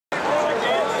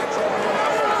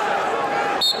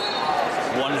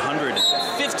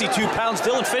152 pounds.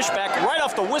 Dylan Fishback right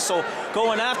off the whistle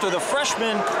going after the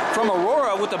freshman from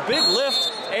Aurora with a big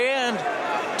lift and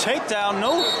takedown.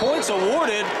 No points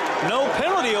awarded, no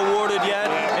penalty awarded yet.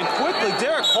 And quickly,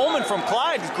 Derick Coleman from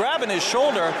Clyde is grabbing his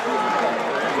shoulder.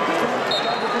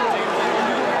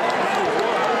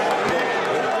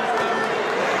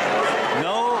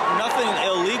 Nothing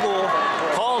illegal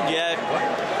called yet.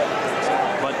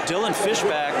 But Dylan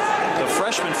Fishback, the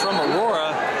freshman from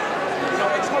Aurora,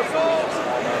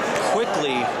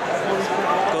 quickly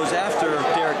goes after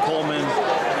Derick Coleman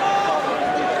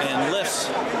and lifts.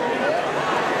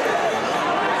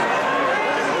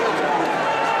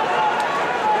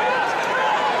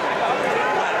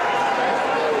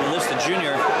 He lifts the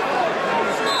junior.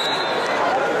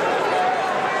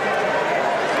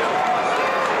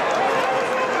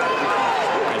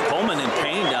 And Coleman in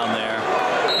pain down there.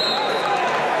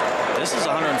 This is a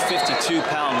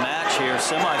 152-pound match here,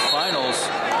 semifinals,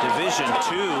 Division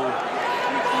II.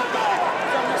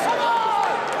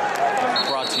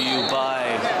 Brought to you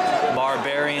by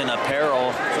Barbarian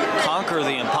Apparel. Conquer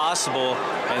the impossible,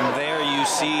 and there you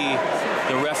see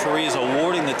the referees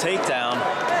awarding the takedown.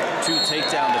 2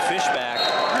 takedown to Fishback,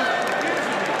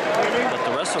 but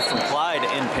the wrestler from Clyde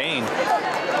in pain.